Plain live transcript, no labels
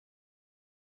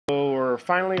we're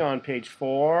finally on page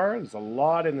 4. There's a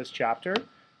lot in this chapter.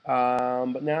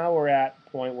 But now we're at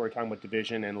the point where we're talking about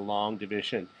division and long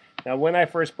division. Now, when I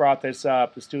first brought this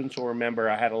up, the students will remember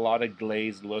I had a lot of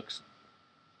glazed looks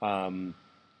on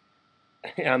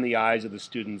the eyes of the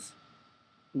students.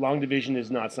 Long division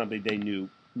is not something they knew,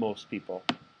 most people,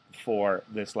 for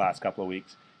this last couple of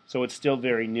weeks. So it's still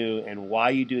very new, and why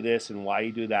you do this and why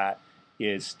you do that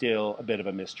is still a bit of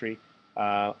a mystery.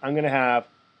 I'm going to have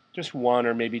just one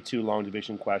or maybe two long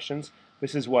division questions.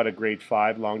 This is what a grade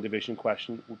 5 long division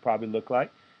question would probably look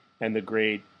like, and the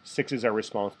grade 6s are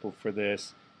responsible for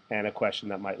this, and a question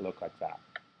that might look like that.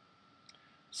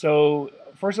 So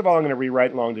first of all, I'm going to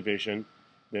rewrite long division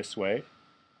this way.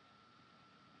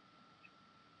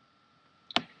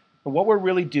 And what we're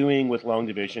really doing with long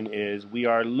division is we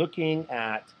are looking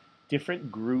at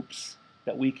different groups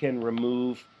that we can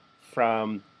remove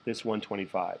from this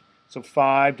 125. So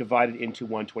 5 divided into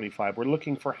 125. We're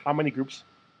looking for how many groups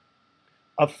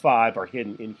of 5 are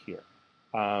hidden in here.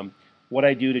 What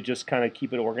I do to just kind of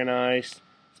keep it organized,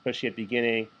 especially at the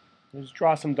beginning, is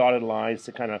draw some dotted lines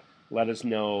to kind of let us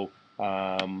know,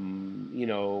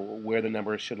 where the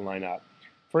numbers should line up.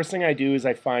 First thing I do is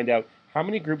I find out how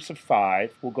many groups of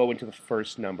 5 will go into the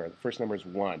first number. The first number is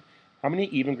 1. How many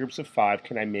even groups of 5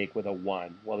 can I make with a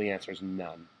 1? Well, the answer is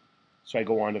none. So I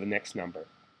go on to the next number.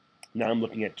 Now I'm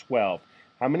looking at 12.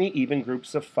 How many even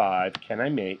groups of 5 can I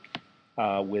make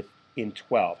in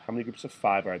 12? How many groups of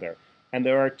 5 are there? And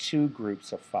there are 2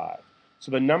 groups of 5.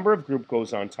 So the number of group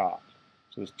goes on top.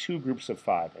 So there's 2 groups of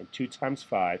 5, and 2 times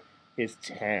 5 is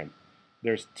 10.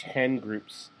 There's 10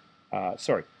 groups.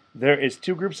 There is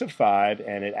 2 groups of 5,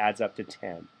 and it adds up to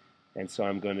 10. And so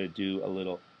I'm going to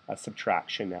do a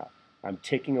subtraction now. I'm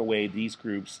taking away these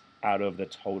groups out of the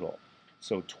total.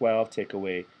 So 12 take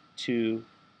away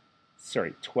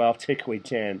 12 take away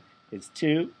 10 is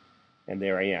 2, and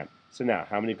there I am. So now,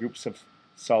 how many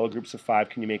solid groups of 5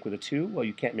 can you make with a 2? Well,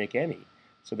 you can't make any.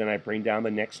 So then I bring down the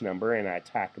next number and I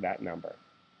attack that number.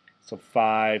 So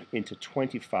 5 into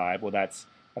 25, well, that's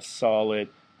a solid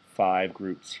 5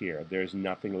 groups here. There's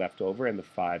nothing left over, and the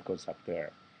 5 goes up there.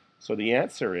 So the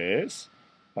answer is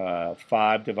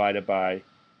 5 divided by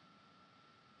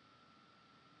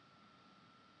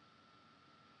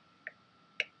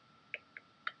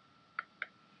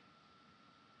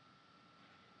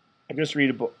I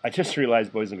just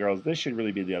realized, boys and girls, this should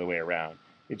really be the other way around.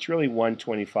 It's really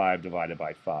 125 divided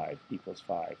by 5 equals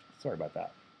 5. Sorry about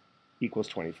that. Equals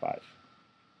 25.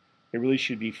 It really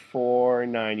should be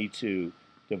 492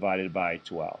 divided by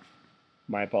 12.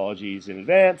 My apologies in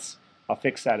advance. I'll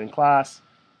fix that in class.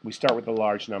 We start with the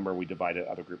large number. We divided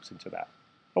other groups into that.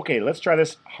 Okay, let's try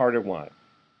this harder one.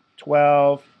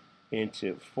 12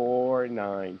 into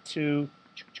 492.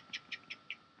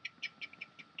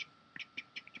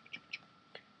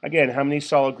 Again, how many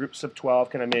solid groups of 12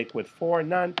 can I make with 4?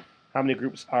 None. How many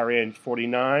groups are in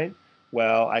 49?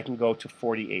 Well, I can go to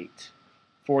 48.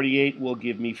 48 will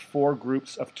give me 4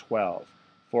 groups of 12.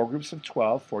 4 groups of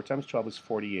 12, 4 times 12 is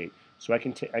 48. So I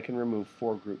can remove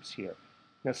 4 groups here.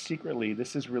 Now, secretly,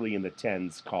 this is really in the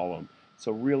tens column.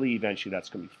 So really, eventually, that's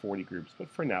going to be 40 groups.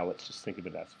 But for now, let's just think of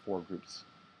it as 4 groups.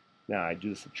 Now, I do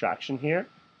the subtraction here,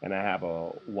 and I have a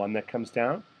 1 that comes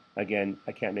down. Again,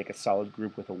 I can't make a solid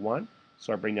group with a 1.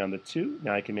 So I bring down the 2.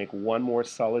 Now I can make one more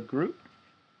solid group,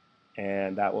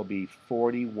 and that will be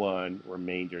 41,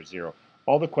 remainder 0.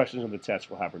 All the questions on the test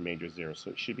will have remainder 0,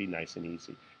 so it should be nice and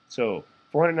easy. So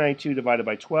 492 divided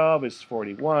by 12 is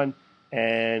 41,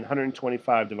 and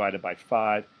 125 divided by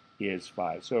 5 is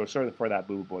 5. So sorry for that,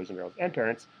 boo-boo boys and girls and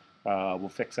parents. We'll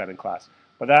fix that in class.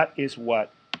 But that is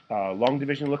what long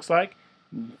division looks like.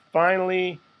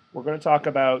 Finally, we're going to talk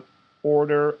about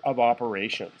order of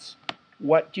operations.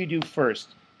 What do you do first?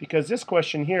 Because this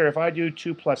question here, if I do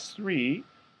 2 plus 3,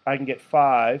 I can get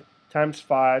 5 times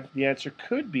 5. The answer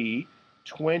could be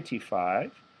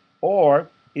 25. Or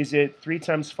is it 3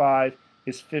 times 5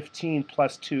 is 15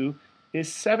 plus 2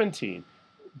 is 17?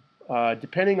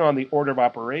 Depending on the order of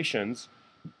operations,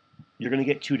 you're going to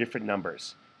get 2 different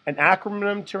numbers. An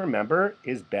acronym to remember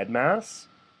is BEDMAS,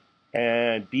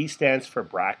 and B stands for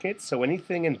brackets. So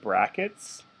anything in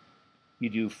brackets, you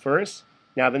do first.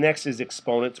 Now the next is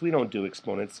exponents. We don't do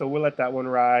exponents, so we'll let that one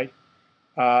ride.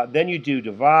 Then you do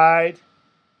divide,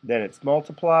 then it's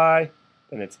multiply,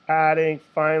 then it's adding.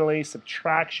 Finally,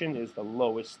 subtraction is the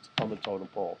lowest on the totem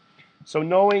pole. So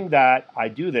knowing that I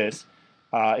do this,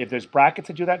 if there's brackets,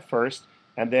 I do that first,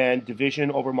 and then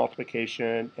division over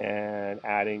multiplication and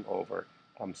adding over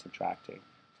subtracting.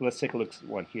 So let's take a look at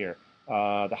one here.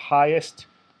 The highest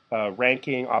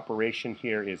ranking operation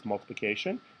here is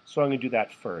multiplication, so I'm going to do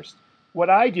that first. What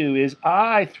I do is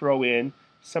I throw in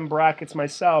some brackets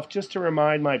myself just to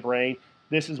remind my brain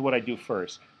this is what I do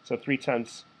first. So 3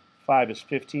 times 5 is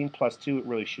 15 plus 2, it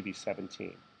really should be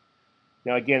 17.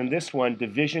 Now again, in this one,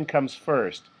 division comes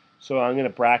first. So I'm going to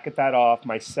bracket that off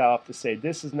myself to say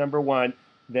this is number 1,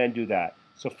 then do that.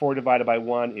 So 4 divided by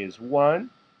 1 is 1.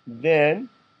 Then,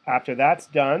 after that's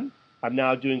done, I'm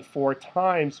now doing 4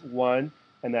 times 1,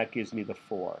 and that gives me the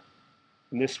 4.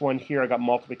 In this one here, I got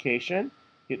multiplication.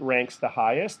 It ranks the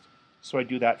highest, so I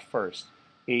do that first.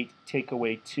 8 take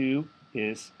away 2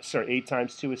 is, 8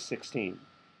 times 2 is 16.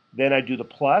 Then I do the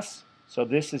plus, so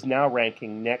this is now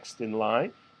ranking next in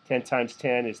line. 10 times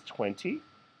 10 is 20.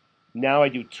 Now I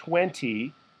do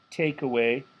 20 take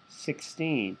away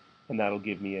 16, and that'll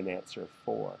give me an answer of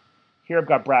 4. Here I've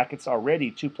got brackets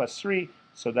already, 2 plus 3,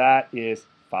 so that is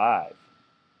 5.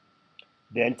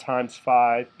 Then times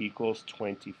 5 equals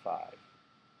 25.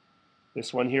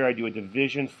 This one here I do a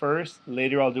division first,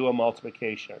 later I'll do a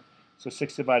multiplication. So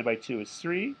 6 divided by 2 is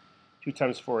 3, 2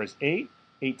 times 4 is 8,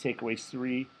 8 take away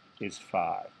 3 is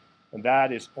 5. And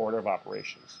that is order of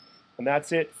operations. And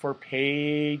that's it for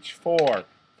page 4.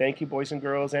 Thank you, boys and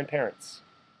girls and parents.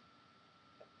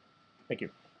 Thank you.